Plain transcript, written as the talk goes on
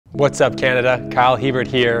What's up, Canada? Kyle Hiebert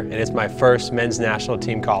here, and it's my first men's national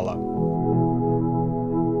team call-up.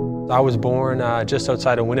 I was born just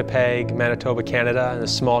outside of Winnipeg, Manitoba, Canada, in a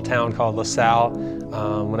small town called LaSalle.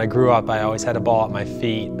 When I grew up, I always had a ball at my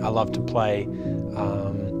feet. I loved to play.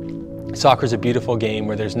 Soccer's a beautiful game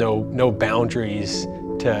where there's no boundaries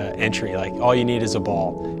to entry. Like, all you need is a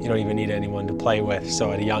ball. You don't even need anyone to play with.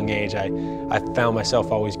 So at a young age, I found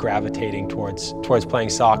myself always gravitating towards playing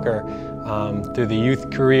soccer. Through the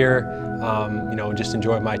youth career, just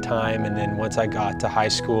enjoyed my time. And then once I got to high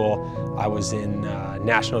school, I was in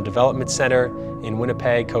National Development Center in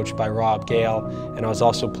Winnipeg, coached by Rob Gale. And I was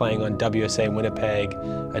also playing on WSA Winnipeg,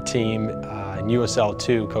 a team in USL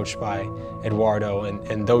 2, coached by Eduardo.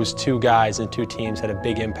 And those two guys and two teams had a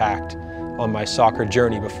big impact on my soccer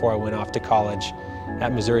journey before I went off to college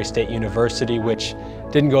at Missouri State University, which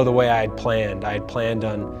didn't go the way I had planned. I had planned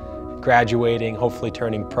on graduating, hopefully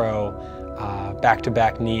turning pro.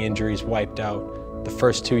 Back-to-back knee injuries wiped out the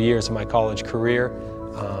first 2 years of my college career,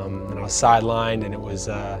 and I was sidelined, and it was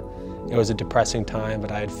a depressing time.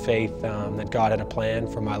 But I had faith that God had a plan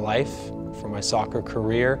for my life, for my soccer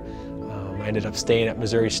career. I ended up staying at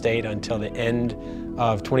Missouri State until the end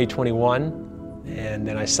of 2021. And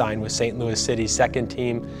then I signed with St. Louis City's second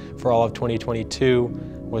team for all of 2022.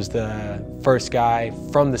 Was the first guy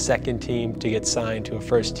from the second team to get signed to a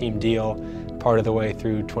first team deal part of the way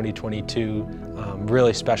through 2022.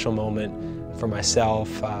 Really special moment for myself,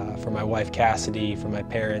 for my wife Cassidy, for my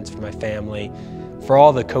parents, for my family, for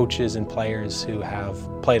all the coaches and players who have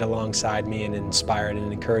played alongside me and inspired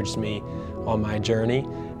and encouraged me on my journey.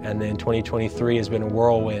 And then 2023 has been a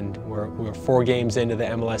whirlwind. We're 4 games into the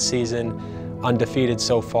MLS season, undefeated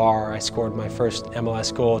so far. I scored my first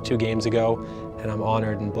MLS goal 2 games ago, and I'm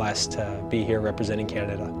honored and blessed to be here representing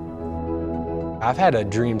Canada. I've had a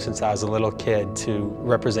dream since I was a little kid to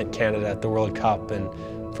represent Canada at the World Cup, and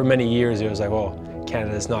for many years it was like, well,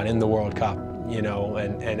 Canada's not in the World Cup, and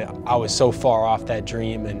I was so far off that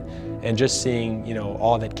dream, and just seeing,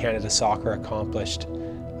 all that Canada soccer accomplished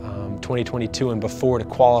 2022 and before to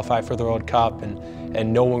qualify for the World Cup,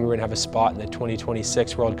 and knowing we were gonna have a spot in the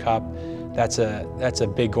 2026 World Cup. That's a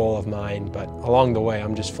big goal of mine, but along the way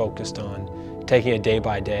I'm just focused on taking it day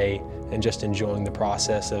by day and just enjoying the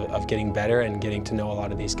process of getting better and getting to know a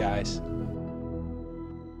lot of these guys.